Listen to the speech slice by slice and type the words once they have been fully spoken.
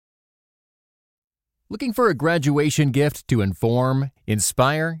Looking for a graduation gift to inform,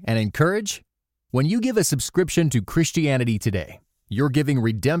 inspire, and encourage? When you give a subscription to Christianity Today, you're giving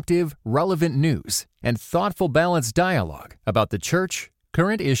redemptive, relevant news and thoughtful, balanced dialogue about the church,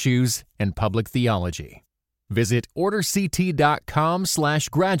 current issues, and public theology. Visit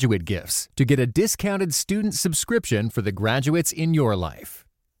orderct.com/graduate gifts to get a discounted student subscription for the graduates in your life.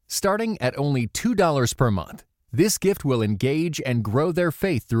 Starting at only $2 per month, this gift will engage and grow their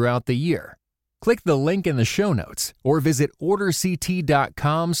faith throughout the year. Click the link in the show notes or visit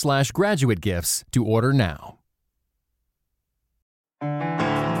orderct.com/graduate gifts to order now.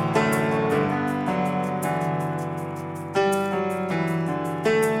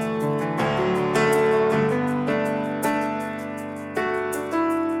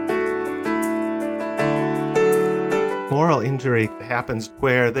 Moral injury happens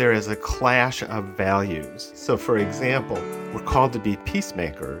where there is a clash of values. So, for example, we're called to be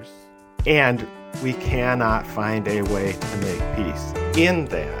peacemakers, and we cannot find a way to make peace. In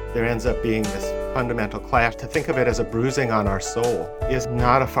that, there ends up being this fundamental clash. To think of it as a bruising on our soul is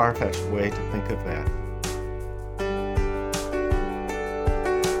not a far-fetched way to think of that.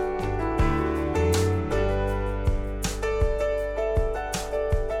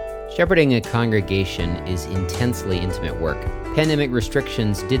 Shepherding a congregation is intensely intimate work. Pandemic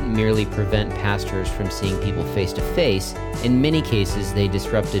restrictions didn't merely prevent pastors from seeing people face to face. In many cases, they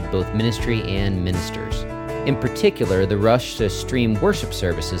disrupted both ministry and ministers. In particular, the rush to stream worship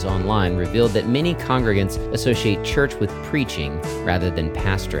services online revealed that many congregants associate church with preaching rather than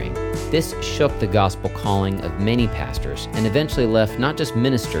pastoring. This shook the gospel calling of many pastors and eventually left not just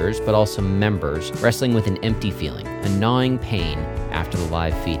ministers, but also members wrestling with an empty feeling, a gnawing pain after the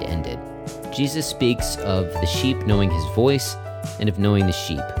live feed ended. Jesus speaks of the sheep knowing his voice and of knowing the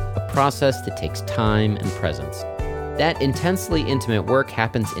sheep, a process that takes time and presence. That intensely intimate work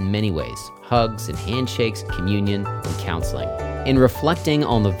happens in many ways: hugs and handshakes, communion, and counseling. In reflecting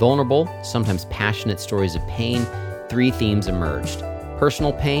on the vulnerable, sometimes passionate stories of pain, three themes emerged: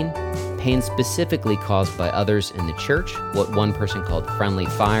 personal pain, pain specifically caused by others in the church, what one person called friendly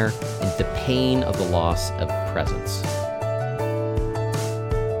fire, and the pain of the loss of presence.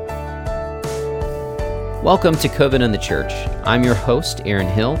 Welcome to COVID and the Church. I'm your host, Aaron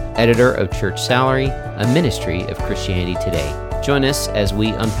Hill, editor of Church Salary, a ministry of Christianity Today. Join us as we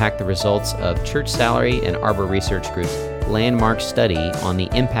unpack the results of Church Salary and Arbor Research Group's landmark study on the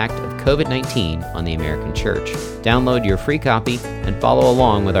impact of COVID-19 on the American church. Download your free copy and follow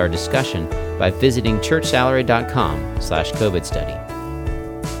along with our discussion by visiting churchsalary.com/COVID study.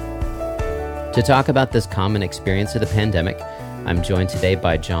 To talk about this common experience of the pandemic, I'm joined today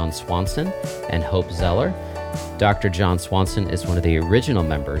by John Swanson and Hope Zeller. Dr. John Swanson is one of the original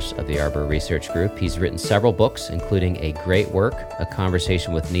members of the Arbor Research Group. He's written several books, including A Great Work, A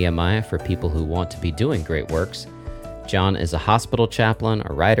Conversation with Nehemiah for people who want to be doing great works. John is a hospital chaplain,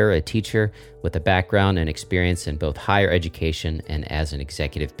 a writer, a teacher with a background and experience in both higher education and as an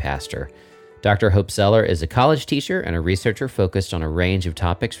executive pastor. Dr. Hope Zeller is a college teacher and a researcher focused on a range of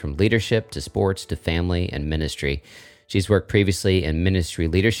topics from leadership to sports to family and ministry. She's worked previously in ministry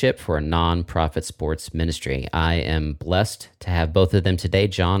leadership for a nonprofit sports ministry. I am blessed to have both of them today.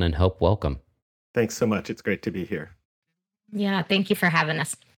 John and Hope, welcome. Thanks so much. It's great to be here. Yeah, thank you for having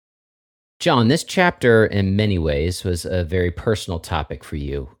us. John, this chapter in many ways was a very personal topic for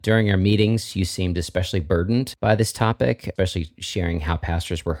you. During our meetings, you seemed especially burdened by this topic, especially sharing how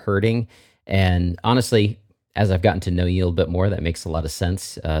pastors were hurting. And honestly, as I've gotten to know you a little bit more, that makes a lot of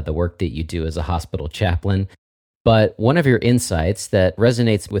sense, the work that you do as a hospital chaplain. But one of your insights that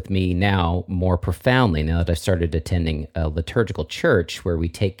resonates with me now more profoundly, now that I've started attending a liturgical church where we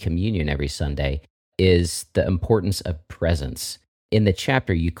take communion every Sunday, is the importance of presence. In the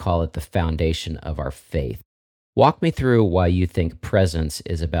chapter, you call it the foundation of our faith. Walk me through why you think presence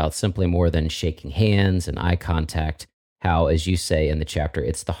is about simply more than shaking hands and eye contact, how, as you say in the chapter,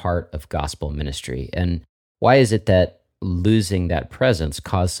 it's the heart of gospel ministry. And why is it that losing that presence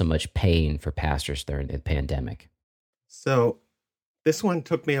caused so much pain for pastors during the pandemic? So this one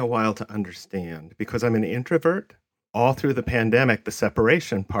took me a while to understand because I'm an introvert. All through the pandemic, the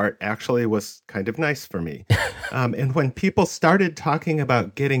separation part actually was kind of nice for me. And when people started talking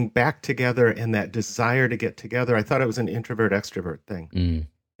about getting back together and that desire to get together, I thought it was an introvert-extrovert thing.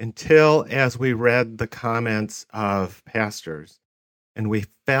 Until as we read the comments of pastors and we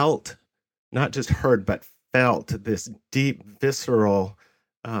felt, not just heard, but felt this deep, visceral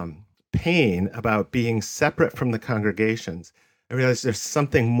pain about being separate from the congregations, I realized there's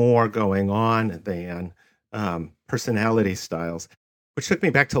something more going on than personality styles, which took me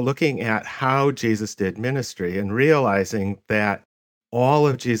back to looking at how Jesus did ministry and realizing that all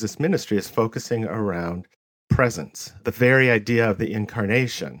of Jesus' ministry is focusing around presence. The very idea of the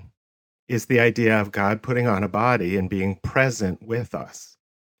incarnation is the idea of God putting on a body and being present with us.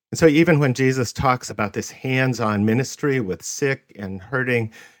 And so even when Jesus talks about this hands-on ministry with sick and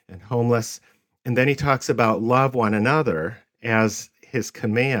hurting and homeless, and then he talks about love one another as his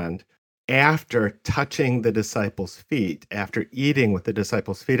command, after touching the disciples' feet, after eating with the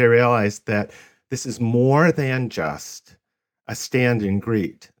disciples' feet, I realized that this is more than just a stand and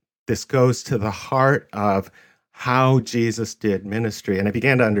greet. This goes to the heart of how Jesus did ministry. And I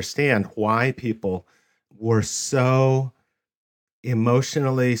began to understand why people were so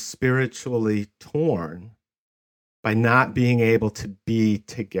emotionally, spiritually torn by not being able to be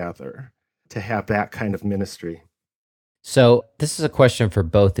together, to have that kind of ministry. So this is a question for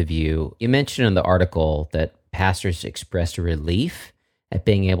both of you. You mentioned in the article that pastors expressed relief at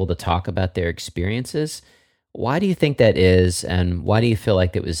being able to talk about their experiences. Why do you think that is, and why do you feel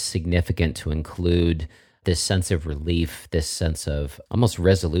like it was significant to include this sense of relief, this sense of almost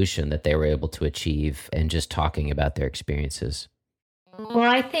resolution that they were able to achieve in just talking about their experiences? Well,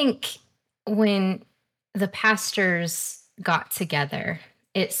 I think when the pastors got together,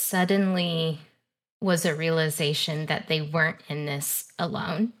 it suddenly was a realization that they weren't in this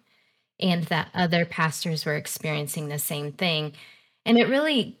alone and that other pastors were experiencing the same thing. And it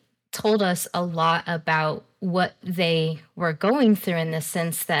really told us a lot about what they were going through, in the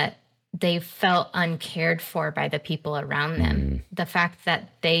sense that they felt uncared for by the people around them. The fact that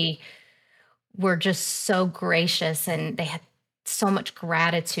they were just so gracious and they had so much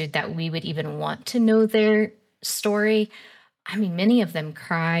gratitude that we would even want to know their story. I mean, many of them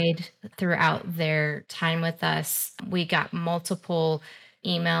cried throughout their time with us. We got multiple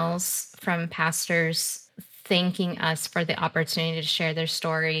emails from pastors thanking us for the opportunity to share their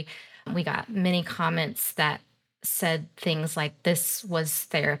story. We got many comments that said things like, "This was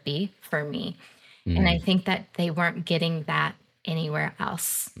therapy for me." And I think that they weren't getting that anywhere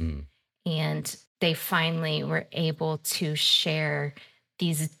else. And they finally were able to share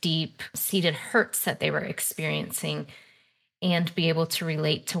these deep-seated hurts that they were experiencing and be able to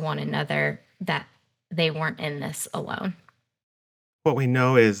relate to one another, that they weren't in this alone. What we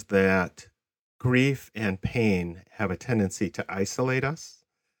know is that grief and pain have a tendency to isolate us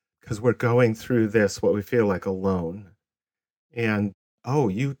because we're going through this, what we feel like, alone. And, "Oh,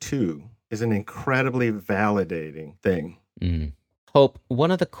 you too," is an incredibly validating thing. Hope,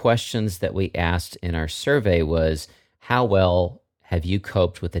 one of the questions that we asked in our survey was, how well have you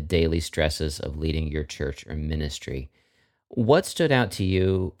coped with the daily stresses of leading your church or ministry? What stood out to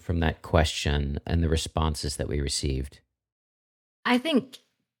you from that question and the responses that we received? I think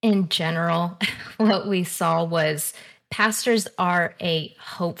in general, what we saw was pastors are a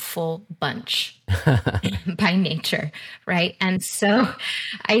hopeful bunch by nature, right? And so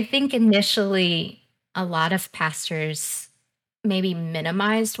I think initially a lot of pastors maybe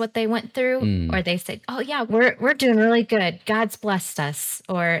minimized what they went through, or they said, "Oh yeah, we're doing really good. God's blessed us."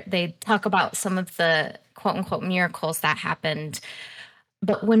 Or they talk about some of the quote unquote miracles that happened.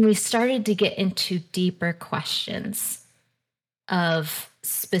 But when we started to get into deeper questions of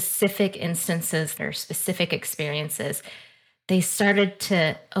specific instances or specific experiences, they started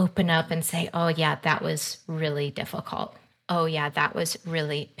to open up and say, "Oh yeah, that was really difficult. Oh yeah, that was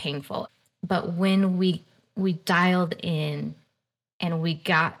really painful." But when we dialed in and we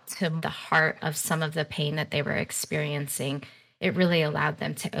got to the heart of some of the pain that they were experiencing, it really allowed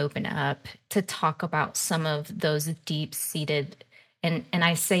them to open up, to talk about some of those deep-seated, and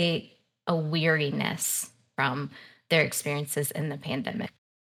I say a weariness from their experiences in the pandemic.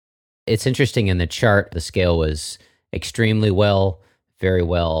 It's interesting, in the chart, the scale was extremely well, very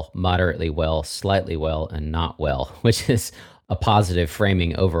well, moderately well, slightly well, and not well, which is a positive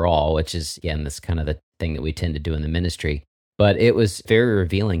framing overall, which is, again, this kind of the thing that we tend to do in the ministry. But it was very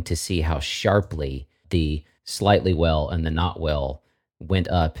revealing to see how sharply the slightly well and the not well went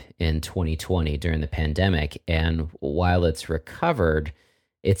up in 2020 during the pandemic. And while it's recovered,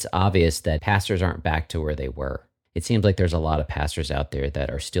 it's obvious that pastors aren't back to where they were. It seems like there's a lot of pastors out there that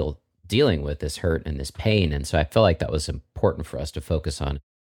are still dealing with this hurt and this pain. And so I feel like that was important for us to focus on.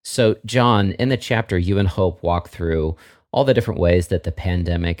 So, John, in the chapter, you and Hope walk through all the different ways that the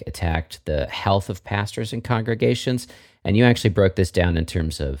pandemic attacked the health of pastors and congregations. And you actually broke this down in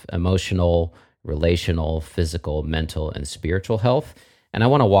terms of emotional, relational, physical, mental, and spiritual health. And I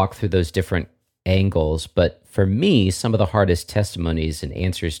want to walk through those different angles. But for me, some of the hardest testimonies and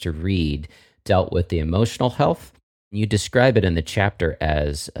answers to read dealt with the emotional health. You describe it in the chapter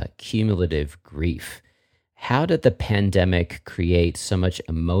as cumulative grief. How did the pandemic create so much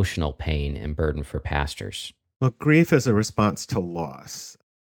emotional pain and burden for pastors? Well, grief is a response to loss.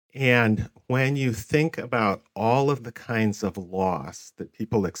 And when you think about all of the kinds of loss that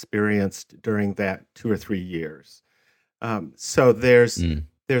people experienced during that 2 or 3 years, so Mm.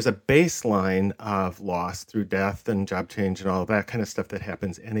 there's a baseline of loss through death and job change and all that kind of stuff that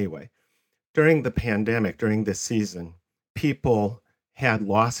happens anyway. During the pandemic, during this season, people had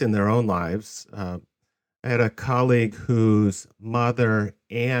loss in their own lives. I had a colleague whose mother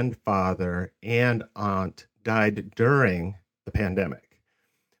and father and aunt died during the pandemic.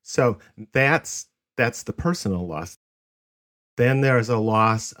 So that's the personal loss. Then there's a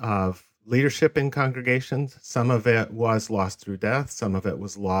loss of leadership in congregations. Some of it was lost through death, some of it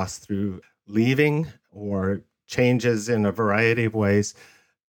was lost through leaving or changes in a variety of ways.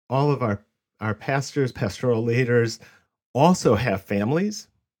 All of our pastors, pastoral leaders also have families.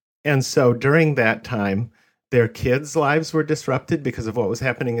 And so during that time, their kids' lives were disrupted because of what was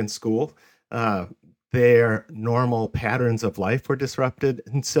happening in school. Their normal patterns of life were disrupted.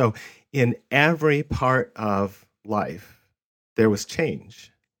 And so in every part of life, there was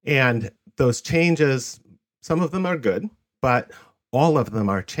change. And those changes, some of them are good, but all of them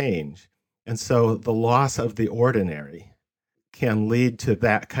are change. And so the loss of the ordinary can lead to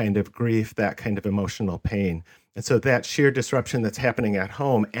that kind of grief, that kind of emotional pain. And so that sheer disruption that's happening at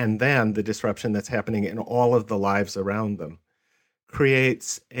home, and then the disruption that's happening in all of the lives around them,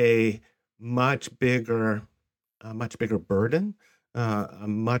 creates a much bigger burden, a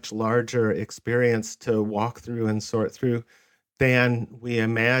much larger experience to walk through and sort through than we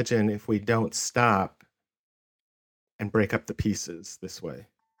imagine if we don't stop and break up the pieces this way.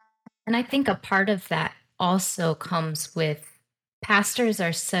 And I think a part of that also comes with pastors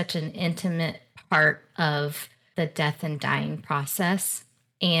are such an intimate part of the death and dying process.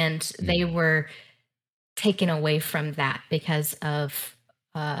 And they were taken away from that because of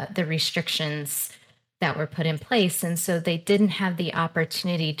the restrictions that were put in place. And so they didn't have the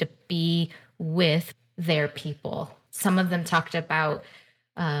opportunity to be with their people. Some of them talked about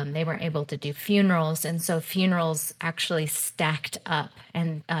they weren't able to do funerals. And so funerals actually stacked up.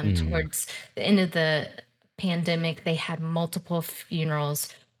 And towards the end of the pandemic, they had multiple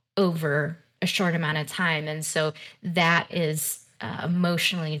funerals over a short amount of time. And so that is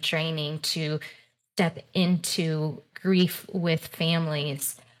emotionally draining to step into grief with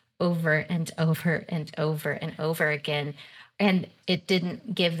families over and over and over and over again. And it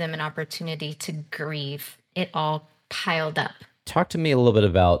didn't give them an opportunity to grieve. It all piled up. Talk to me a little bit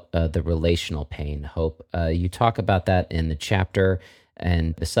about the relational pain, Hope. You talk about that in the chapter,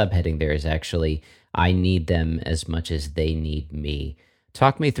 and the subheading there is actually, I need them as much as they need me.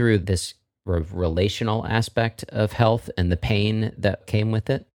 Talk me through this relational aspect of health and the pain that came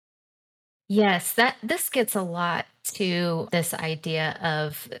with it. Yes, that this gets a lot to this idea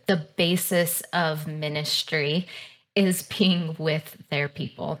of the basis of ministry is being with their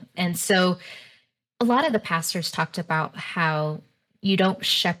people. And so a lot of the pastors talked about how you don't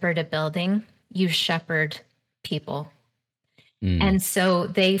shepherd a building, you shepherd people. And so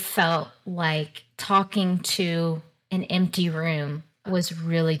they felt like talking to an empty room was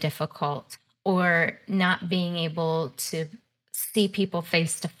really difficult, or not being able to see people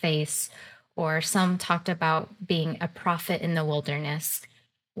face to face, or some talked about being a prophet in the wilderness.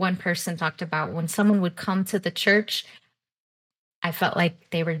 One person talked about when someone would come to the church, I felt like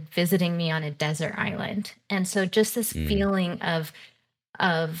they were visiting me on a desert island. And so just this feeling of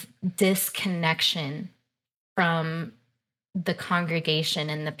disconnection from the congregation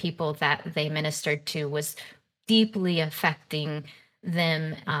and the people that they ministered to was deeply affecting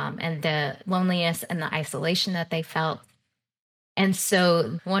them, and the loneliness and the isolation that they felt. And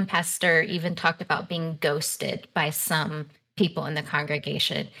so one pastor even talked about being ghosted by some people in the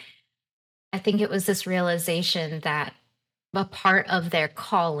congregation. I think it was this realization that a part of their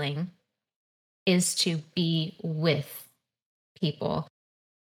calling is to be with people.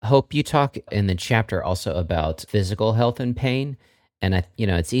 Hope, you talk in the chapter also about physical health and pain. And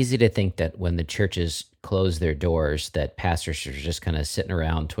it's easy to think that when the churches close their doors, that pastors are just kind of sitting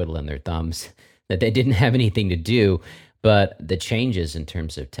around twiddling their thumbs, that they didn't have anything to do. But the changes in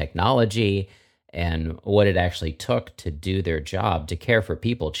terms of technology and what it actually took to do their job, to care for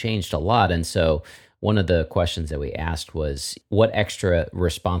people, changed a lot. And so one of the questions that we asked was, what extra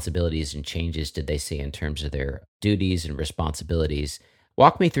responsibilities and changes did they see in terms of their duties and responsibilities?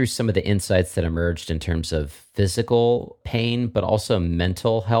 Walk me through some of the insights that emerged in terms of physical pain, but also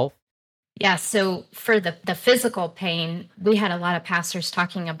mental health. Yeah, so for the physical pain, we had a lot of pastors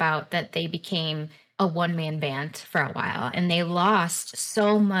talking about that they became a one-man band for a while, and they lost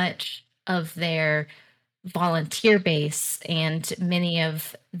so much of their volunteer base and many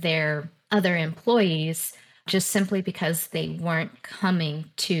of their other employees just simply because they weren't coming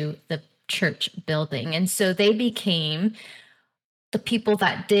to the church building. And so they became the people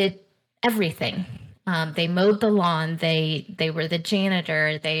that did everything. They mowed the lawn. They were the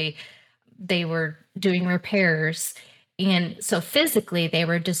janitor. They were doing repairs. And so physically, they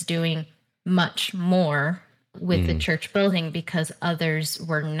were just doing much more with the church building because others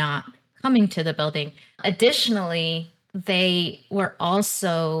were not coming to the building. Additionally, they were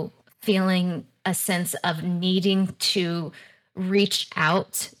also feeling a sense of needing to reach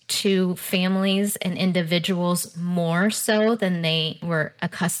out to families and individuals more so than they were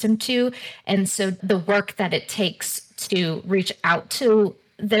accustomed to. And so the work that it takes to reach out to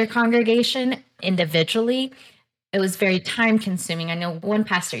their congregation individually, it was very time consuming. I know one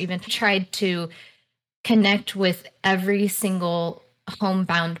pastor even tried to connect with every single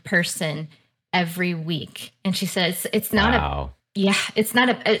homebound person every week. And she says it's not it's not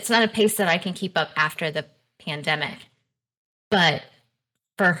a pace that I can keep up after the pandemic. But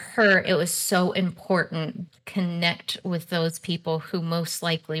for her, it was so important to connect with those people who most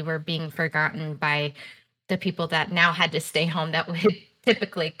likely were being forgotten by the people that now had to stay home that would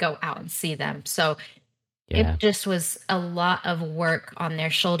typically go out and see them. So it just was a lot of work on their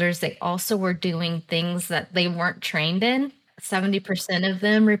shoulders. They also were doing things that they weren't trained in. 70% of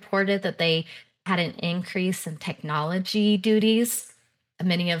them reported that they had an increase in technology duties.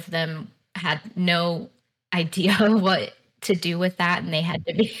 Many of them had no idea what to do with that, and they had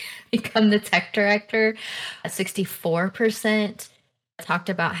to become the tech director. 64% talked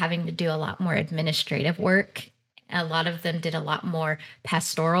about having to do a lot more administrative work. A lot of them did a lot more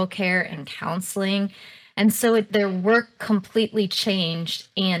pastoral care and counseling. And so their work completely changed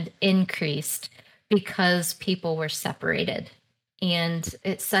and increased because people were separated. And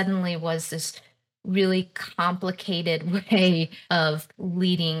it suddenly was this really complicated way of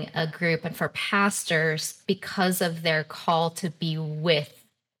leading a group. And for pastors, because of their call to be with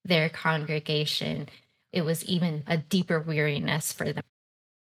their congregation, it was even a deeper weariness for them.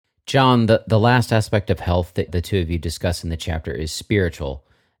 John, the last aspect of health that the two of you discuss in the chapter is spiritual.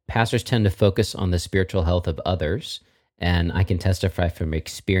 Pastors tend to focus on the spiritual health of others, and I can testify from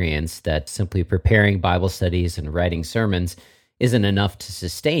experience that simply preparing Bible studies and writing sermons isn't enough to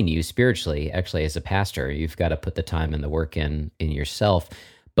sustain you spiritually. Actually, as a pastor, you've got to put the time and the work in yourself.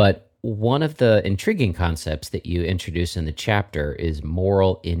 But one of the intriguing concepts that you introduce in the chapter is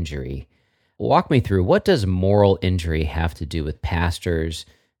moral injury. Walk me through, what does moral injury have to do with pastors,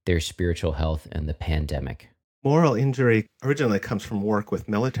 their spiritual health, and the pandemic? Moral injury originally comes from work with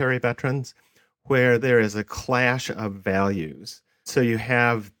military veterans, where there is a clash of values. So you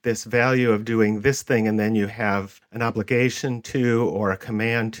have this value of doing this thing, and then you have an obligation to or a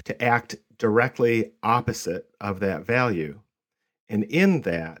command to act directly opposite of that value. And in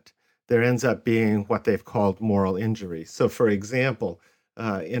that, there ends up being what they've called moral injury. So for example,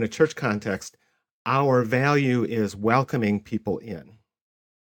 in a church context, our value is welcoming people in.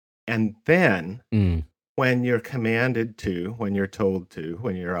 And then when you're commanded to, when you're told to,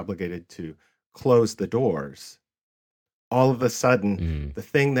 when you're obligated to close the doors, all of a sudden, the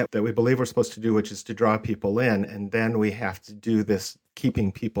thing that we believe we're supposed to do, which is to draw people in, and then we have to do this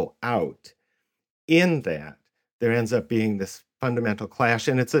keeping people out. In that, there ends up being this fundamental clash,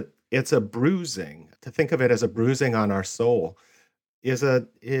 and it's a bruising. To think of it as a bruising on our soul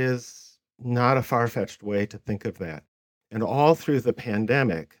is not a far-fetched way to think of that. And all through the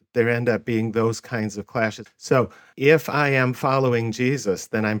pandemic, there end up being those kinds of clashes. So if I am following Jesus,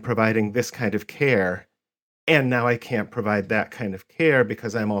 then I'm providing this kind of care, and now I can't provide that kind of care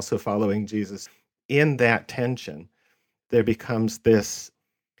because I'm also following Jesus. In that tension, there becomes this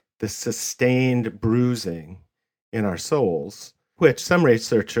sustained bruising in our souls, which some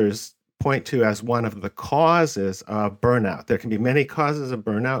researchers point to as one of the causes of burnout. There can be many causes of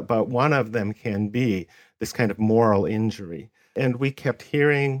burnout, but one of them can be this kind of moral injury. And we kept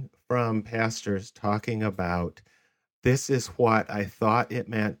hearing from pastors talking about, this is what I thought it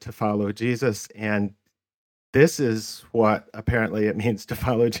meant to follow Jesus, and this is what apparently it means to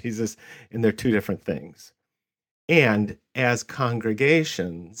follow Jesus, and they're two different things. And as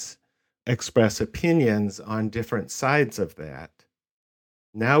congregations express opinions on different sides of that,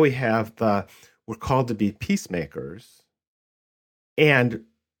 now we have we're called to be peacemakers, and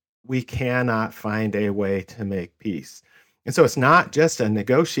we cannot find a way to make peace. And so it's not just a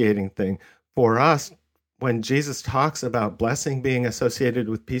negotiating thing. For us, when Jesus talks about blessing being associated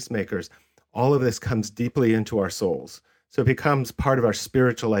with peacemakers, all of this comes deeply into our souls. So it becomes part of our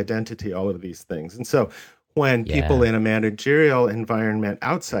spiritual identity, all of these things. And so when people in a managerial environment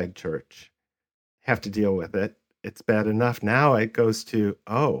outside church have to deal with it, it's bad enough. Now it goes to,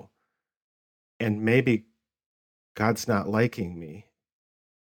 and maybe God's not liking me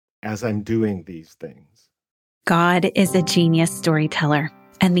as I'm doing these things. God is a genius storyteller,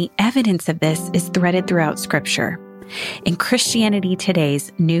 and the evidence of this is threaded throughout Scripture. In Christianity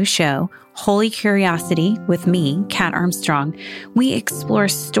Today's new show, Holy Curiosity, with me, Kat Armstrong, we explore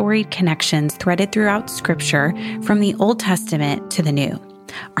storied connections threaded throughout Scripture from the Old Testament to the New.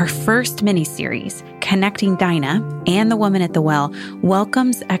 Our first mini-series, Connecting Dinah and the Woman at the Well,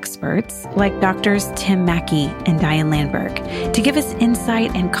 welcomes experts like Doctors Tim Mackie and Diane Landberg to give us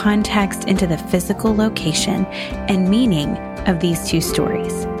insight and context into the physical location and meaning of these two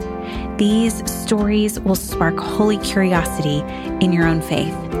stories. These stories will spark holy curiosity in your own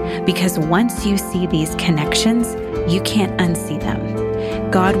faith, because once you see these connections, you can't unsee them.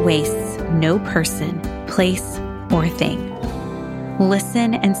 God wastes no person, place, or thing.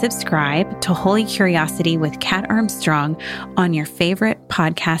 Listen and subscribe to Holy Curiosity with Kat Armstrong on your favorite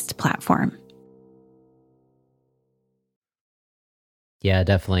podcast platform. Yeah,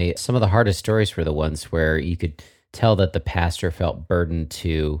 definitely. Some of the hardest stories were the ones where you could tell that the pastor felt burdened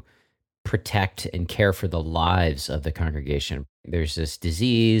to protect and care for the lives of the congregation. There's this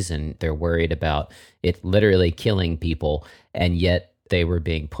disease and they're worried about it literally killing people, and yet they were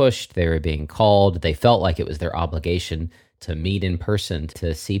being pushed, they were being called, they felt like it was their obligation to meet in person,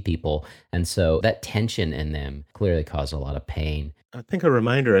 to see people. And so that tension in them clearly caused a lot of pain. I think a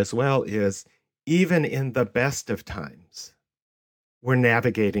reminder as well is even in the best of times, we're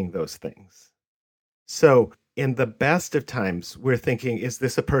navigating those things. So in the best of times, we're thinking, is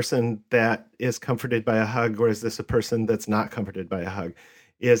this a person that is comforted by a hug, or is this a person that's not comforted by a hug?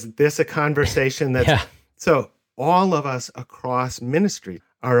 Is this a conversation that's... Yeah. So all of us across ministry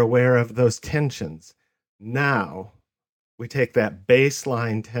are aware of those tensions. Now, we take that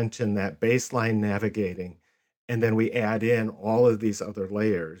baseline tension, that baseline navigating, and then we add in all of these other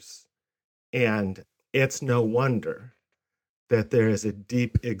layers. And it's no wonder that there is a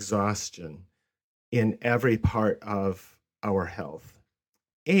deep exhaustion in every part of our health.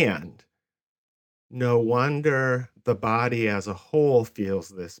 And no wonder the body as a whole feels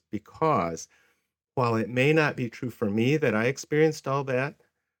this, because while it may not be true for me that I experienced all that,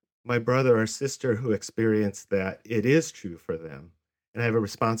 my brother or sister who experienced that, it is true for them. And I have a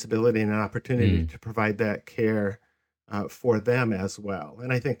responsibility and an opportunity to provide that care for them as well.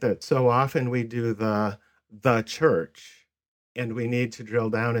 And I think that so often we do the church, and we need to drill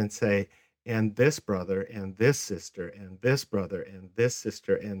down and say, and this brother and this sister and this brother and this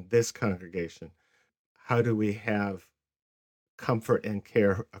sister and this congregation, how do we have comfort and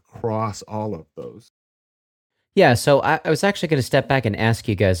care across all of those? Yeah, so I was actually going to step back and ask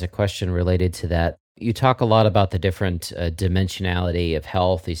you guys a question related to that. You talk a lot about the different dimensionality of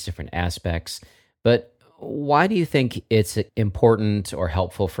health, these different aspects, but why do you think it's important or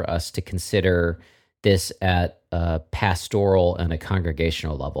helpful for us to consider this at a pastoral and a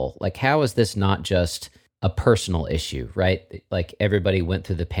congregational level? Like, how is this not just a personal issue, right? Like, everybody went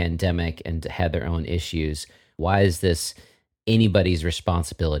through the pandemic and had their own issues. Why is this anybody's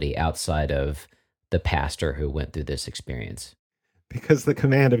responsibility outside of the pastor who went through this experience? Because the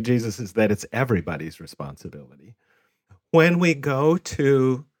command of Jesus is that it's everybody's responsibility. When we go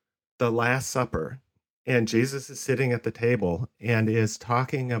to the Last Supper and Jesus is sitting at the table and is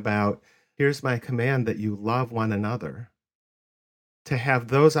talking about, here's my command that you love one another, to have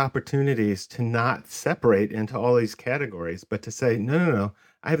those opportunities to not separate into all these categories, but to say, no,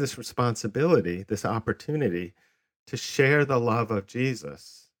 I have this responsibility, this opportunity to share the love of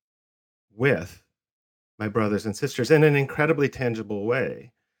Jesus with my brothers and sisters in an incredibly tangible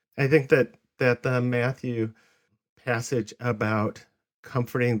way. I think that the Matthew passage about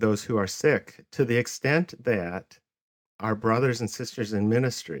comforting those who are sick, to the extent that our brothers and sisters in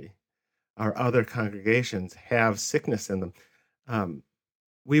ministry, our other congregations have sickness in them,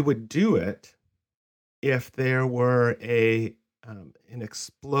 we would do it if there were an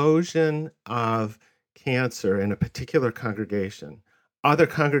explosion of cancer in a particular congregation. Other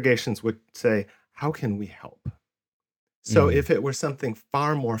congregations would say, how can we help? So if it were something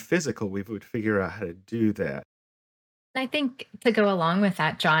far more physical, we would figure out how to do that. I think to go along with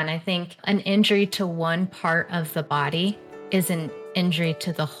that, John, I think an injury to one part of the body is an injury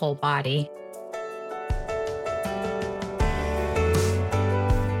to the whole body.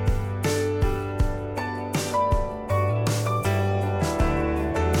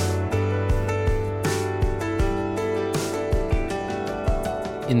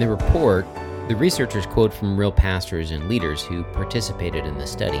 In the report, the researchers quote from real pastors and leaders who participated in the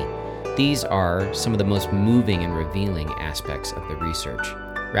study. These are some of the most moving and revealing aspects of the research.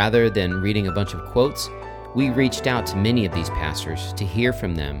 Rather than reading a bunch of quotes, we reached out to many of these pastors to hear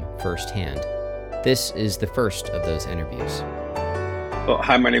from them firsthand. This is the first of those interviews. Well,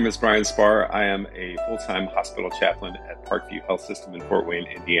 hi, my name is Brian Spar. I am a full-time hospital chaplain at Parkview Health System in Fort Wayne,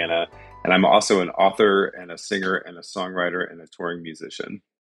 Indiana. And I'm also an author and a singer and a songwriter and a touring musician.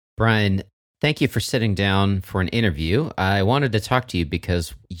 Brian, thank you for sitting down for an interview. I wanted to talk to you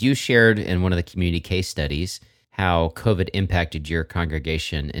because you shared in one of the community case studies how COVID impacted your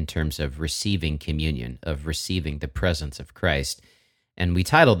congregation in terms of receiving communion, of receiving the presence of Christ. And we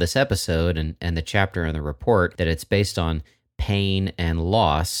titled this episode and the chapter in the report that it's based on pain and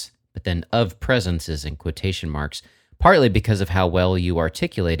loss, but then of presence is in quotation marks, partly because of how well you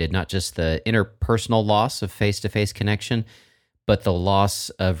articulated not just the interpersonal loss of face-to-face connection, but the loss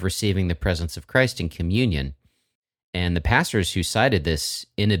of receiving the presence of Christ in communion. And the pastors who cited this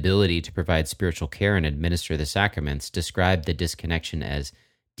inability to provide spiritual care and administer the sacraments described the disconnection as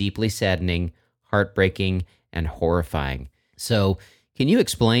deeply saddening, heartbreaking, and horrifying. So can you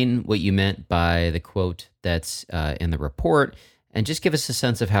explain what you meant by the quote that's in the report, and just give us a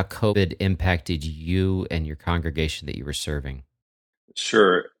sense of how COVID impacted you and your congregation that you were serving?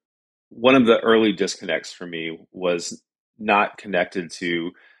 Sure. One of the early disconnects for me was not connected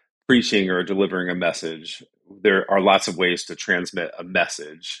to preaching or delivering a message. There are lots of ways to transmit a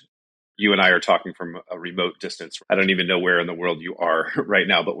message. You and I are talking from a remote distance. I don't even know where in the world you are right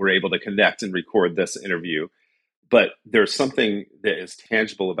now, but we're able to connect and record this interview. But there's something that is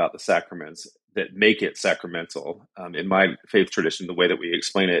tangible about the sacraments that make it sacramental. In my faith tradition, the way that we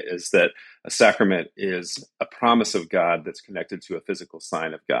explain it is that a sacrament is a promise of God that's connected to a physical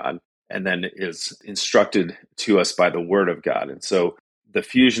sign of God, and then is instructed to us by the word of God. And so the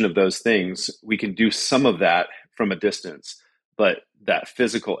fusion of those things, we can do some of that from a distance, but that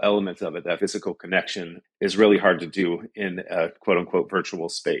physical element of it, that physical connection, is really hard to do in a quote unquote virtual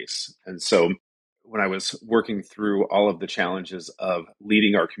space. And so when I was working through all of the challenges of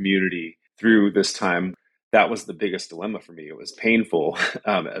leading our community through this time, that was the biggest dilemma for me. It was painful,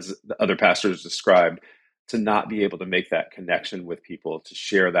 as the other pastors described, to not be able to make that connection with people, to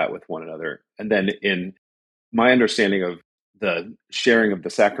share that with one another. And then in my understanding of the sharing of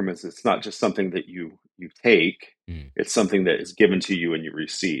the sacraments, it's not just something that you take, it's something that is given to you and you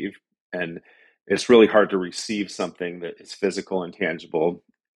receive. And it's really hard to receive something that is physical and tangible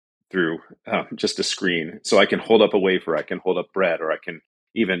through just a screen. So I can hold up a wafer, I can hold up bread, or I can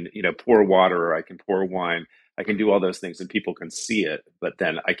even pour water, or I can pour wine. I can do all those things and people can see it, but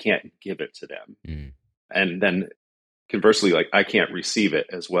then I can't give it to them. And then conversely, like, I can't receive it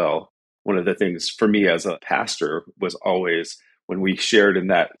as well. One of the things for me as a pastor was always, when we shared in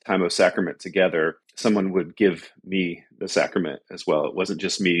that time of sacrament together, someone would give me the sacrament as well. It wasn't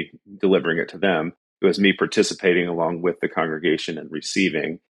just me delivering it to them. It was me participating along with the congregation and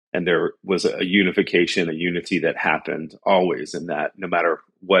receiving. And there was a unification, a unity that happened always in that, no matter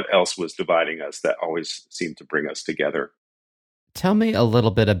what else was dividing us, that always seemed to bring us together. Tell me a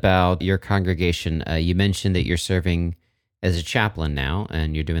little bit about your congregation. You mentioned that you're serving as a chaplain now,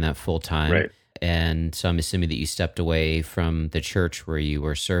 and you're doing that full time. Right. And so I'm assuming that you stepped away from the church where you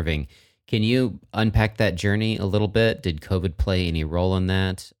were serving. Can you unpack that journey a little bit? Did COVID play any role in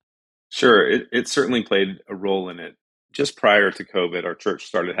that? Sure. It certainly played a role in it. Just prior to COVID, our church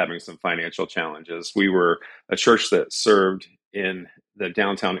started having some financial challenges. We were a church that served in the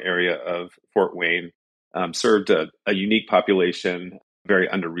downtown area of Fort Wayne, served a unique population, very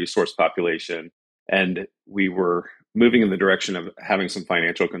under-resourced population, and we were moving in the direction of having some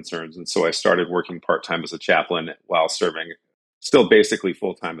financial concerns. And so I started working part-time as a chaplain while serving still basically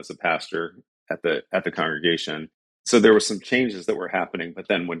full-time as a pastor at the congregation. So there were some changes that were happening. But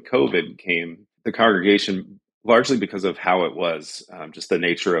then when COVID came, the congregation, largely because of how it was, just the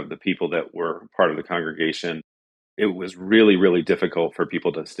nature of the people that were part of the congregation, it was really, really difficult for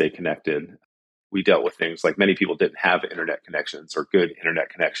people to stay connected. We dealt with things like many people didn't have internet connections or good internet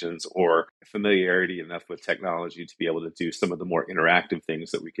connections or familiarity enough with technology to be able to do some of the more interactive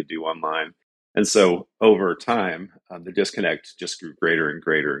things that we could do online. And so over time, the disconnect just grew greater and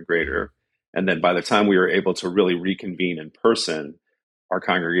greater and greater. And then by the time we were able to really reconvene in person, our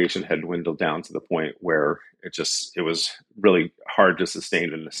congregation had dwindled down to the point where it was really hard to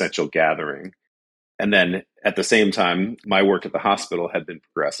sustain an essential gathering. And then at the same time, my work at the hospital had been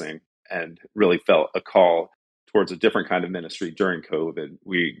progressing and really felt a call towards a different kind of ministry during COVID.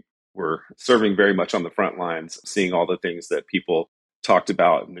 We were serving very much on the front lines, seeing all the things that people talked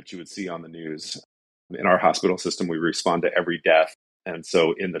about and that you would see on the news. In our hospital system, we respond to every death. And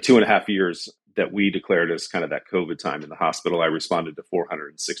so in the 2.5 years that we declared as kind of that COVID time in the hospital, I responded to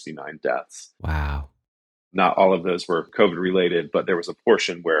 469 deaths. Wow. Not all of those were COVID related, but there was a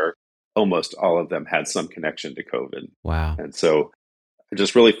portion where almost all of them had some connection to COVID. Wow. And so I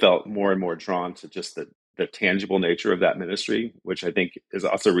just really felt more and more drawn to just the tangible nature of that ministry, which I think is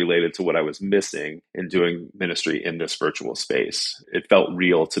also related to what I was missing in doing ministry in this virtual space. It felt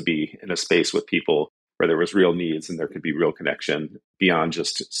real to be in a space with people where there was real needs and there could be real connection beyond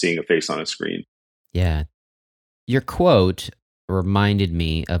just seeing a face on a screen. Yeah. Your quote reminded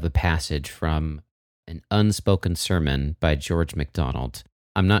me of a passage from an unspoken sermon by George MacDonald.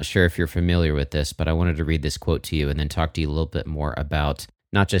 I'm not sure if you're familiar with this, but I wanted to read this quote to you and then talk to you a little bit more about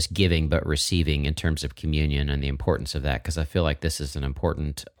not just giving, but receiving in terms of communion and the importance of that, because I feel like this is an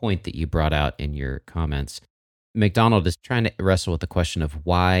important point that you brought out in your comments. MacDonald is trying to wrestle with the question of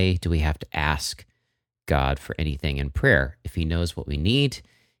why do we have to ask God for anything in prayer? If he knows what we need,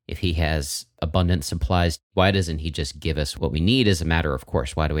 if he has abundant supplies, why doesn't he just give us what we need as a matter of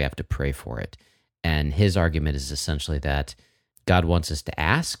course? Why do we have to pray for it? And his argument is essentially that God wants us to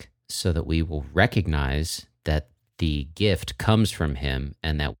ask so that we will recognize that the gift comes from him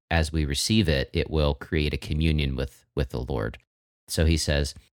and that as we receive it, it will create a communion with the Lord. So he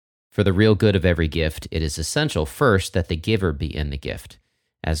says, for the real good of every gift, it is essential first that the giver be in the gift,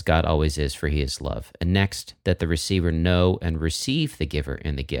 as God always is, for he is love. And next, that the receiver know and receive the giver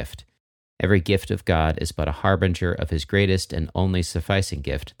in the gift. Every gift of God is but a harbinger of his greatest and only sufficing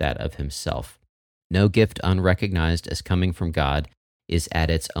gift, that of himself. No gift unrecognized as coming from God is at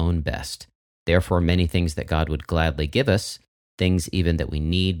its own best. Therefore, many things that God would gladly give us, things even that we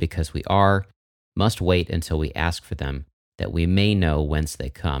need because we are, must wait until we ask for them, that we may know whence they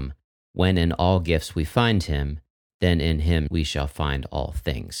come. When in all gifts we find him, then in him we shall find all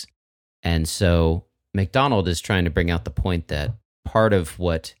things. And so MacDonald is trying to bring out the point that part of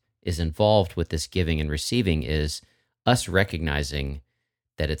what is involved with this giving and receiving is us recognizing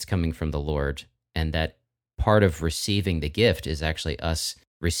that it's coming from the Lord, and that part of receiving the gift is actually us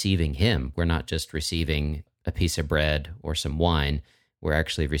receiving him. We're not just receiving a piece of bread or some wine, we're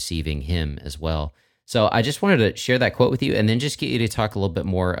actually receiving him as well. So I just wanted to share that quote with you and then just get you to talk a little bit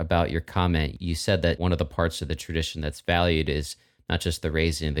more about your comment. You said that one of the parts of the tradition that's valued is not just the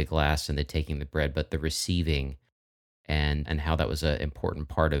raising of the glass and the taking the bread, but the receiving and how that was an important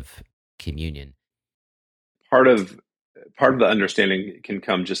part of communion. Part of the understanding can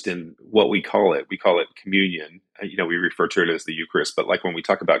come just in what we call it. We call it communion. We refer to it as the Eucharist, but like when we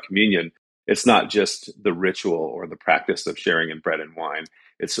talk about communion, it's not just the ritual or the practice of sharing in bread and wine.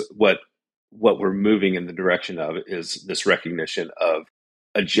 It's what we're moving in the direction of is this recognition of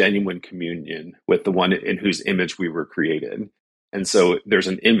a genuine communion with the one in whose image we were created. And so there's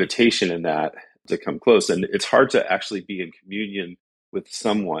an invitation in that to come close. And it's hard to actually be in communion with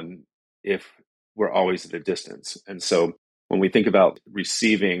someone if we're always at a distance. And so when we think about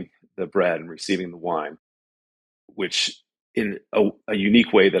receiving the bread and receiving the wine, which in a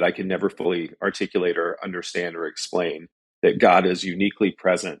unique way that I can never fully articulate or understand or explain, that God is uniquely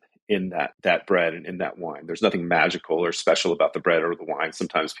present in that bread and in that wine. There's nothing magical or special about the bread or the wine.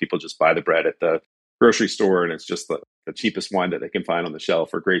 Sometimes people just buy the bread at the grocery store and it's just the cheapest wine that they can find on the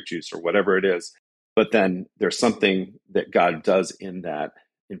shelf, or grape juice or whatever it is. But then there's something that God does in that,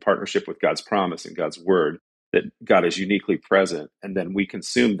 in partnership with God's promise and God's word, that God is uniquely present. And then we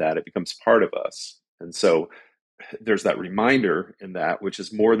consume that, it becomes part of us. And so there's that reminder in that, which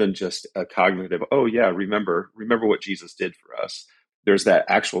is more than just a cognitive, oh yeah, remember what Jesus did for us. There's that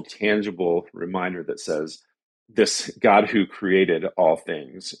actual tangible reminder that says this God who created all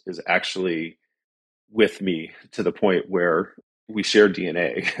things is actually with me to the point where we share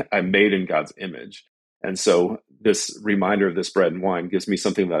DNA. I'm made in God's image. And so this reminder of this bread and wine gives me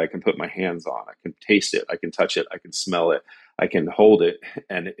something that I can put my hands on. I can taste it. I can touch it. I can smell it. I can hold it,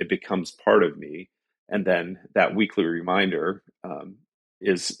 and it becomes part of me. And then that weekly reminder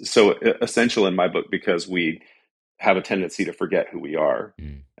is so essential in my book because we have a tendency to forget who we are.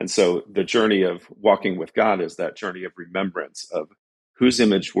 And so the journey of walking with God is that journey of remembrance of whose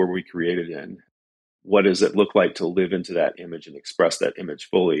image were we created in? What does it look like to live into that image and express that image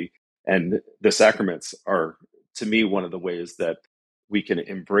fully? And the sacraments are, to me, one of the ways that we can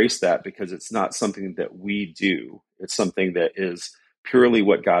embrace that, because it's not something that we do. It's something that is purely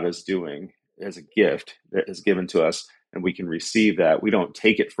what God is doing as a gift that is given to us, and we can receive that. We don't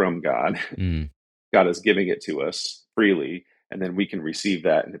take it from God. God is giving it to us freely, and then we can receive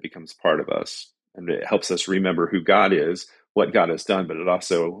that, and it becomes part of us. And it helps us remember who God is, what God has done, but it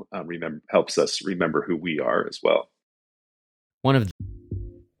also helps us remember who we are as well.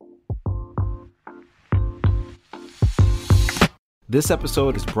 This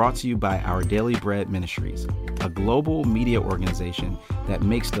episode is brought to you by Our Daily Bread Ministries, a global media organization that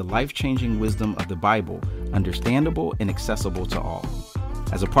makes the life-changing wisdom of the Bible understandable and accessible to all.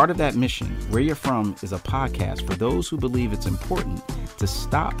 As a part of that mission, Where You're From is a podcast for those who believe it's important to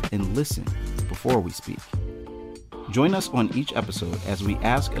stop and listen before we speak. Join us on each episode as we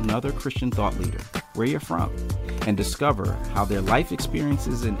ask another Christian thought leader where you're from and discover how their life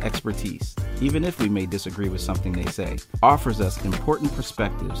experiences and expertise, even if we may disagree with something they say, offers us important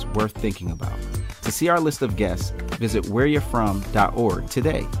perspectives worth thinking about. To see our list of guests, visit whereyou'refrom.org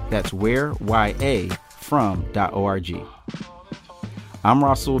today. That's whereyafrom.org. I'm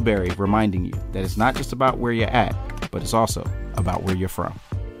Russell Berry, reminding you that it's not just about where you're at, but it's also about where you're from.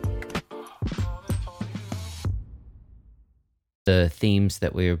 The themes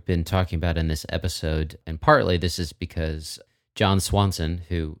that we've been talking about in this episode, and partly this is because John Swanson,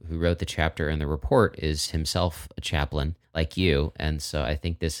 who wrote the chapter in the report, is himself a chaplain like you, and so I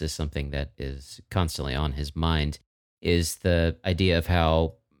think this is something that is constantly on his mind, is the idea of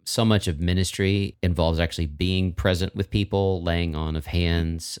how so much of ministry involves actually being present with people, laying on of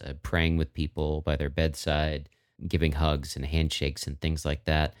hands, praying with people by their bedside, giving hugs and handshakes and things like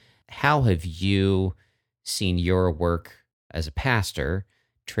that. How have you seen your work as a pastor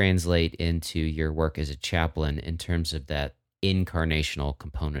translate into your work as a chaplain in terms of that incarnational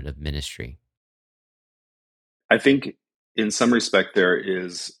component of ministry? I think in some respect there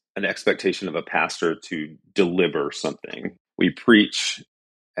is an expectation of a pastor to deliver something. We preach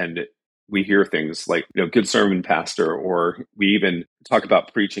and we hear things like, good sermon, pastor, or we even talk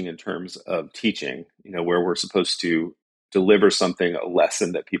about preaching in terms of teaching, where we're supposed to deliver something, a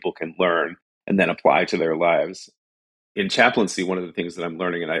lesson that people can learn and then apply to their lives. In chaplaincy, one of the things that I'm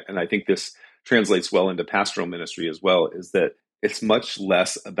learning, and I think this translates well into pastoral ministry as well, is that it's much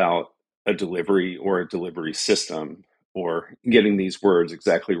less about a delivery or a delivery system or getting these words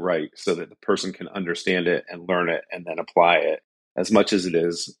exactly right so that the person can understand it and learn it and then apply it, as much as it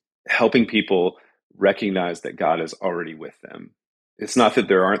is helping people recognize that God is already with them. It's not that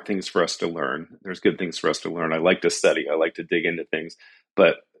there aren't things for us to learn. There's good things for us to learn. I like to study. I like to dig into things.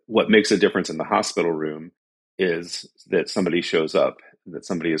 But what makes a difference in the hospital room is that somebody shows up, that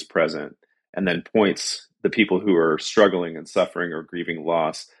somebody is present, and then points the people who are struggling and suffering or grieving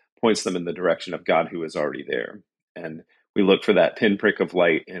loss, points them in the direction of God who is already there. And we look for that pinprick of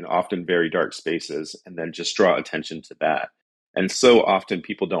light in often very dark spaces and then just draw attention to that. And so often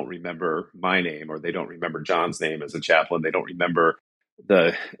people don't remember my name, or they don't remember John's name as a chaplain. They don't remember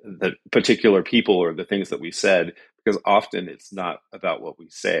the particular people or the things that we said, because often it's not about what we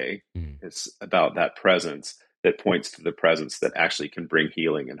say. It's about that presence that points to the presence that actually can bring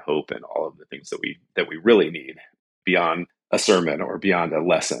healing and hope and all of the things that we really need beyond a sermon or beyond a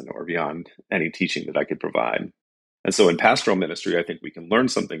lesson or beyond any teaching that I could provide. And so in pastoral ministry, I think we can learn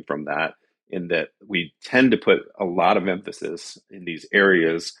something from that, in that we tend to put a lot of emphasis in these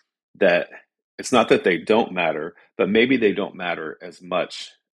areas that it's not that they don't matter, but maybe they don't matter as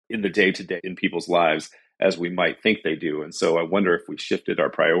much in the day-to-day in people's lives as we might think they do. And so I wonder if we shifted our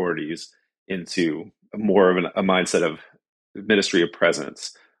priorities into more of a mindset of ministry of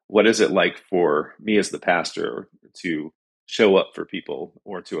presence. What is it like for me as the pastor to show up for people,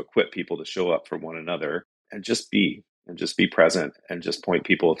 or to equip people to show up for one another and just be present and just point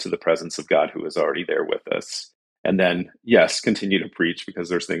people to the presence of God who is already there with us. And then, yes, continue to preach because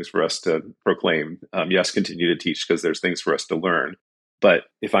there's things for us to proclaim. Yes, continue to teach because there's things for us to learn. But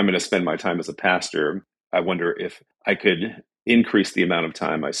if I'm going to spend my time as a pastor, I wonder if I could increase the amount of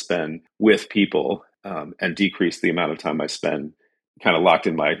time I spend with people and decrease the amount of time I spend kind of locked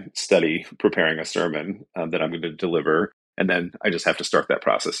in my study preparing a sermon that I'm going to deliver. And then I just have to start that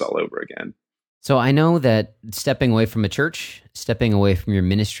process all over again. So I know that stepping away from a church, stepping away from your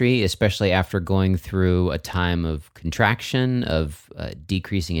ministry, especially after going through a time of contraction, of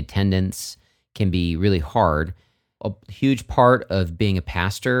decreasing attendance, can be really hard. A huge part of being a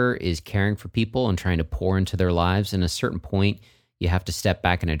pastor is caring for people and trying to pour into their lives. And at a certain point, you have to step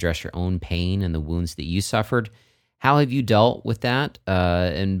back and address your own pain and the wounds that you suffered. How have you dealt with that?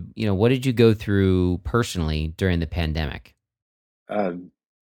 And what did you go through personally during the pandemic? I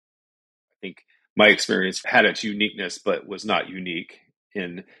think my experience had its uniqueness, but was not unique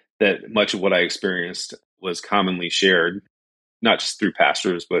in that much of what I experienced was commonly shared, not just through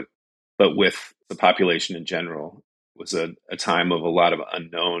pastors, but with the population in general. It was a time of a lot of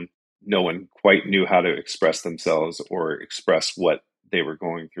unknown. No one quite knew how to express themselves or express what they were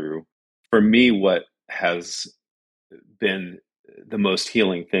going through. For me, what has been the most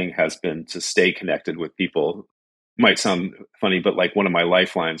healing thing has been to stay connected with people. Might sound funny, but like one of my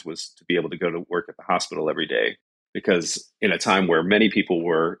lifelines was to be able to go to work at the hospital every day, because in a time where many people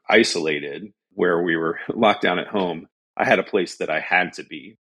were isolated, where we were locked down at home, I had a place that I had to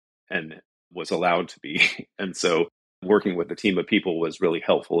be and was allowed to be. And so working with a team of people was really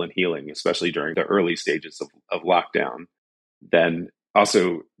helpful in healing, especially during the early stages of lockdown. Then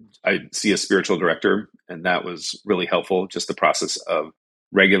also, I see a spiritual director, and that was really helpful. Just the process of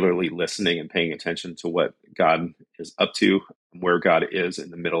regularly listening and paying attention to what God is up to, where God is in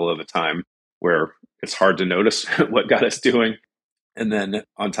the middle of a time where it's hard to notice what God is doing. And then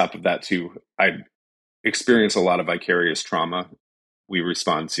on top of that, too, I experience a lot of vicarious trauma. We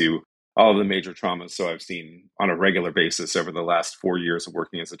respond to all of the major traumas. So I've seen on a regular basis over the last 4 years of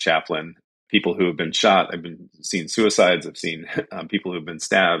working as a chaplain, people who have been shot. I've seen suicides. I've seen people who have been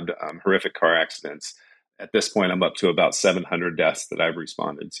stabbed, horrific car accidents. At this point, I'm up to about 700 deaths that I've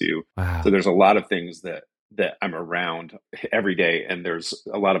responded to. Wow. So there's a lot of things that I'm around every day, and there's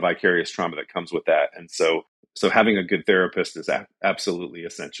a lot of vicarious trauma that comes with that. And so having a good therapist is absolutely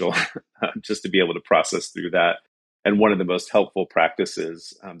essential, just to be able to process through that. And one of the most helpful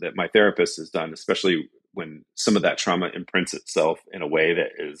practices that my therapist has done, especially when some of that trauma imprints itself in a way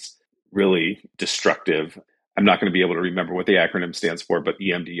that is really destructive. I'm not going to be able to remember what the acronym stands for, but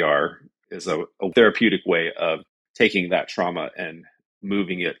EMDR is a therapeutic way of taking that trauma and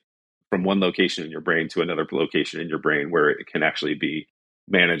moving it from one location in your brain to another location in your brain where it can actually be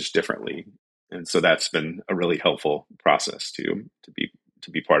managed differently. And so that's been a really helpful process to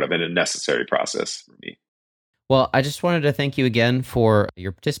be part of, and a necessary process for me. Well, I just wanted to thank you again for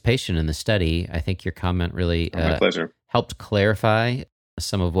your participation in the study. I think your comment really My pleasure. Helped clarify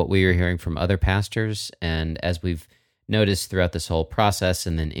some of what we were hearing from other pastors. And as we've noticed throughout this whole process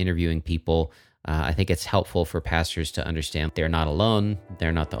and then interviewing people, I think it's helpful for pastors to understand they're not alone.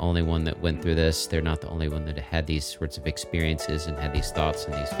 They're not the only one that went through this. They're not the only one that had these sorts of experiences and had these thoughts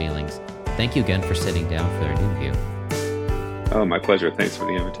and these feelings. Thank you again for sitting down for an interview. Oh, my pleasure. Thanks for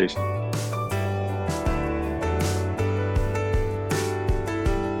the invitation.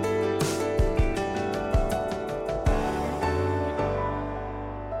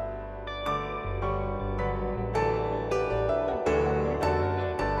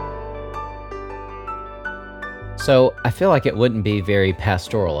 So I feel like it wouldn't be very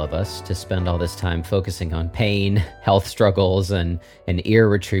pastoral of us to spend all this time focusing on pain, health struggles, and an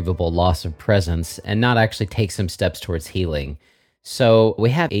irretrievable loss of presence, and not actually take some steps towards healing. So we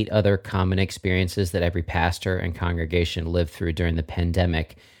have 8 other common experiences that every pastor and congregation lived through during the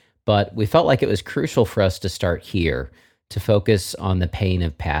pandemic, but we felt like it was crucial for us to start here, to focus on the pain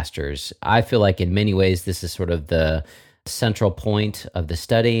of pastors. I feel like in many ways this is sort of the central point of the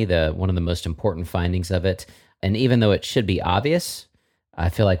study, one of the most important findings of it. And even though it should be obvious, I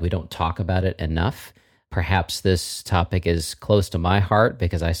feel like we don't talk about it enough. Perhaps this topic is close to my heart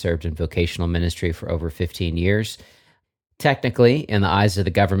because I served in vocational ministry for over 15 years. Technically, in the eyes of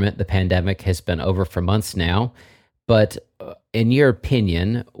the government, the pandemic has been over for months now. But in your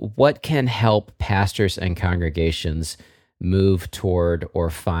opinion, what can help pastors and congregations move toward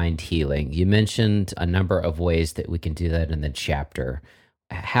or find healing? You mentioned a number of ways that we can do that in the chapter.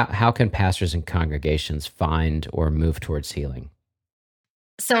 How can pastors and congregations find or move towards healing?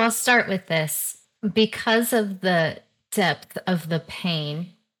 So I'll start with this. Because of the depth of the pain,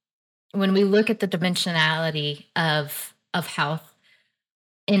 when we look at the dimensionality of health,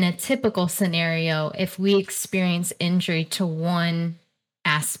 in a typical scenario, if we experience injury to one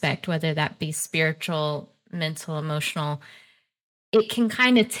aspect, whether that be spiritual, mental, emotional, it can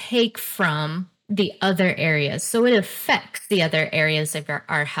kind of take from the other areas. So it affects the other areas of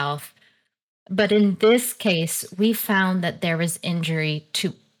our health. But in this case, we found that there was injury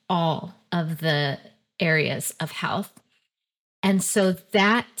to all of the areas of health. And so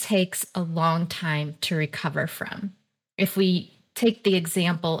that takes a long time to recover from. If we take the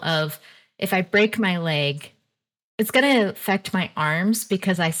example of, if I break my leg, it's going to affect my arms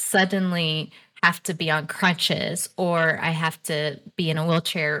because I suddenly have to be on crutches or I have to be in a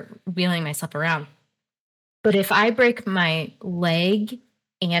wheelchair wheeling myself around. But if I break my leg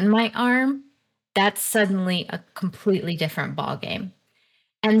and my arm, that's suddenly a completely different ballgame.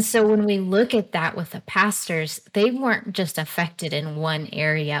 And so when we look at that with the pastors, they weren't just affected in one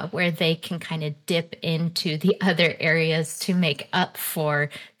area where they can kind of dip into the other areas to make up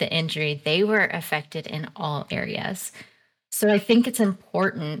for the injury. They were affected in all areas. So I think it's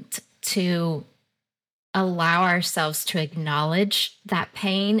important to allow ourselves to acknowledge that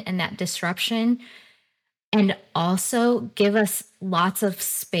pain and that disruption, and also give us lots of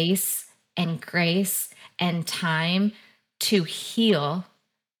space and grace and time to heal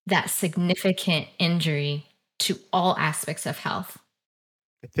that significant injury to all aspects of health.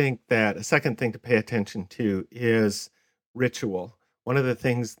 I think that a second thing to pay attention to is ritual. One of the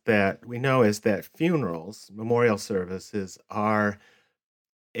things that we know is that funerals, memorial services, are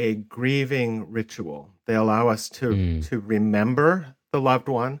a grieving ritual. They allow us to remember the loved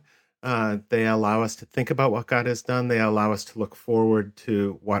one. They allow us to think about what God has done. They allow us to look forward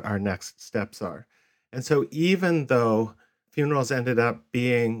to what our next steps are. And so even though funerals ended up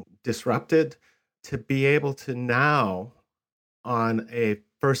being disrupted, to be able to now, on a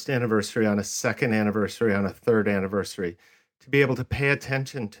first anniversary, on a second anniversary, on a third anniversary, to be able to pay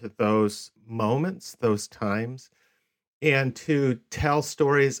attention to those moments, those times, and to tell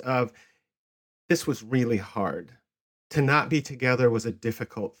stories of, this was really hard. To not be together was a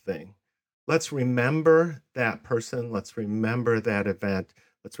difficult thing. Let's remember that person. Let's remember that event.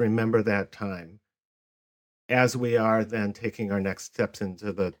 Let's remember that time as we are then taking our next steps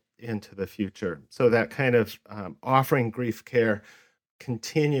into the future. So that kind of offering grief care,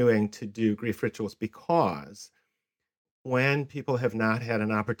 continuing to do grief rituals, because when people have not had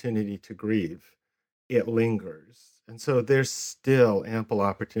an opportunity to grieve, it lingers. And so there's still ample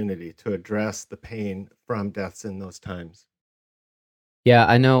opportunity to address the pain from deaths in those times. Yeah,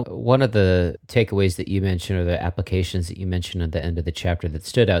 I know one of the takeaways that you mentioned, or the applications that you mentioned at the end of the chapter that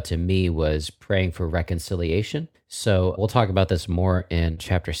stood out to me, was praying for reconciliation. So we'll talk about this more in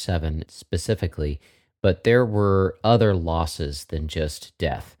chapter 7 specifically, but there were other losses than just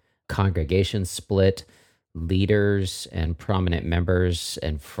death. Congregations split, leaders and prominent members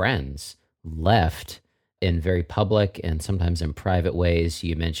and friends left in very public and sometimes in private ways.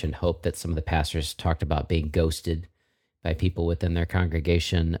 You mentioned, Hope, that some of the pastors talked about being ghosted by people within their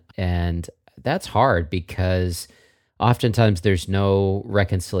congregation. And that's hard because oftentimes there's no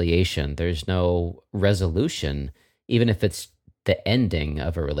reconciliation, there's no resolution, even if it's the ending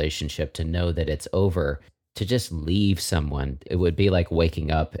of a relationship, to know that it's over. To just leave someone, it would be like waking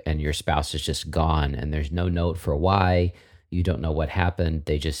up and your spouse is just gone and there's no note for why. You don't know what happened.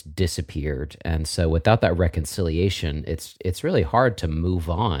 They just disappeared. And so without that reconciliation, it's really hard to move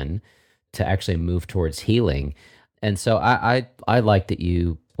on, to actually move towards healing. And so I like that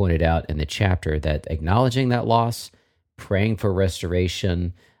you pointed out in the chapter that acknowledging that loss, praying for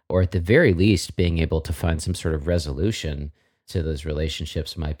restoration, or at the very least being able to find some sort of resolution to those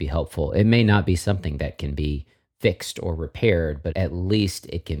relationships might be helpful. It may not be something that can be fixed or repaired, but at least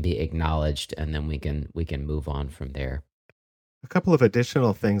it can be acknowledged, and then we can move on from there. A couple of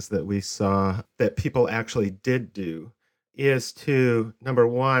additional things that we saw that people actually did do is to, number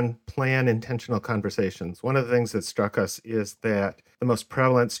one, plan intentional conversations. One of the things that struck us is that the most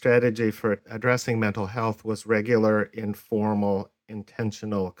prevalent strategy for addressing mental health was regular, informal,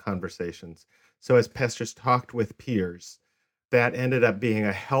 intentional conversations. So as pastors talked with peers, that ended up being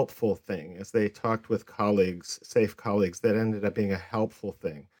a helpful thing. As they talked with colleagues, safe colleagues, that ended up being a helpful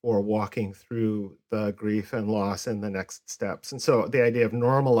thing for walking through the grief and loss and the next steps. And so the idea of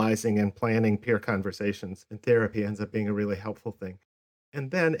normalizing and planning peer conversations in therapy ends up being a really helpful thing.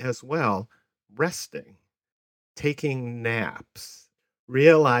 And then as well, resting, taking naps,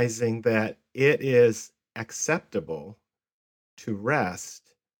 realizing that it is acceptable to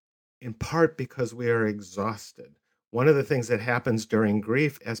rest, in part because we are exhausted. One of the things that happens during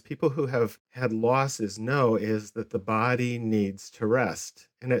grief, as people who have had losses know, is that the body needs to rest.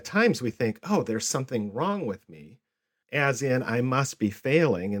 And at times we think, oh, there's something wrong with me, as in I must be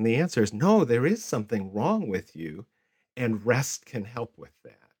failing. And the answer is no, there is something wrong with you. And rest can help with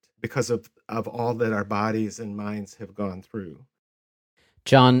that because of all that our bodies and minds have gone through.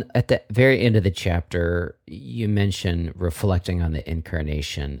 John, at the very end of the chapter, you mentioned reflecting on the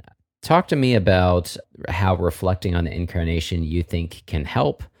incarnation. Talk to me about how reflecting on the incarnation you think can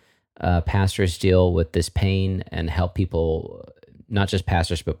help pastors deal with this pain and help people, not just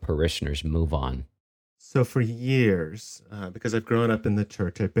pastors, but parishioners, move on. So for years, because I've grown up in the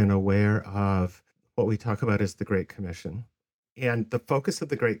church, I've been aware of what we talk about as the Great Commission. And the focus of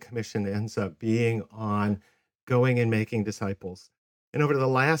the Great Commission ends up being on going and making disciples. And over the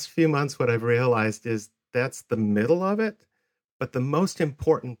last few months, what I've realized is that's the middle of it. But the most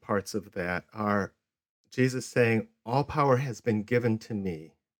important parts of that are Jesus saying, all power has been given to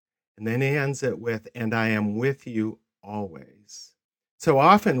me. And then he ends it with, and I am with you always. So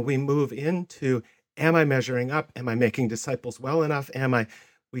often we move into, am I measuring up? Am I making disciples well enough?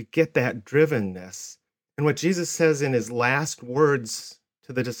 We get that drivenness. And what Jesus says in his last words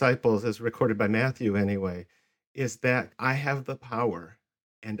to the disciples, as recorded by Matthew anyway, is that I have the power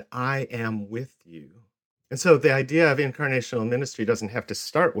and I am with you. And so the idea of incarnational ministry doesn't have to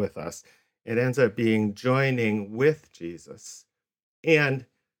start with us. It ends up being joining with Jesus and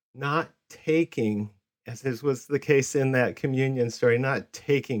not taking, as was the case in that communion story, not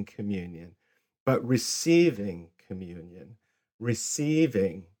taking communion, but receiving communion,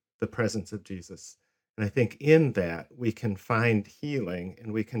 receiving the presence of Jesus. And I think in that we can find healing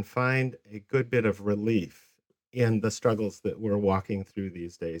and we can find a good bit of relief in the struggles that we're walking through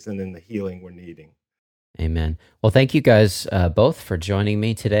these days and in the healing we're needing. Amen. Well, thank you guys both for joining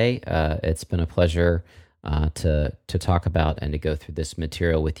me today. It's been a pleasure to talk about and to go through this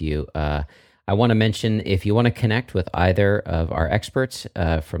material with you. I want to mention, if you want to connect with either of our experts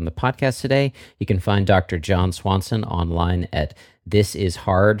from the podcast today, you can find Dr. John Swanson online at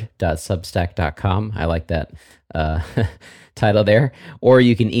thisishard.substack.com. I like that title there. Or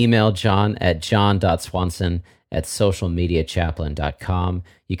you can email John at john.swanson@socialmediachaplain.com.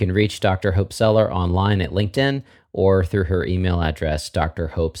 You can reach Dr. Hope Zeller online at LinkedIn or through her email address,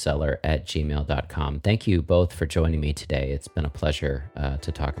 drhopezeller@gmail.com. Thank you both for joining me today. It's been a pleasure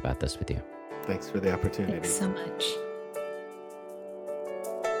to talk about this with you. Thanks for the opportunity. Thanks so much.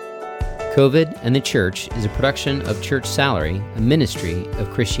 COVID and the Church is a production of Church Salary, a ministry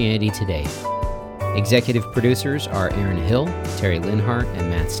of Christianity Today. Executive producers are Aaron Hill, Terry Linhart, and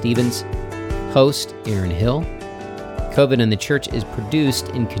Matt Stevens. Host, Aaron Hill. COVID and the Church is produced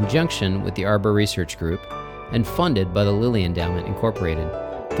in conjunction with the Arbor Research Group and funded by the Lilly Endowment Incorporated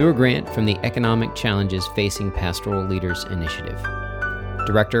through a grant from the Economic Challenges Facing Pastoral Leaders Initiative.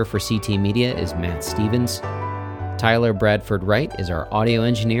 Director for CT Media is Matt Stevens. Tyler Bradford Wright is our audio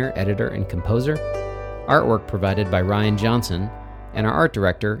engineer, editor, and composer. Artwork provided by Ryan Johnson, and our art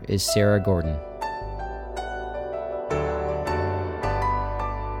director is Sarah Gordon.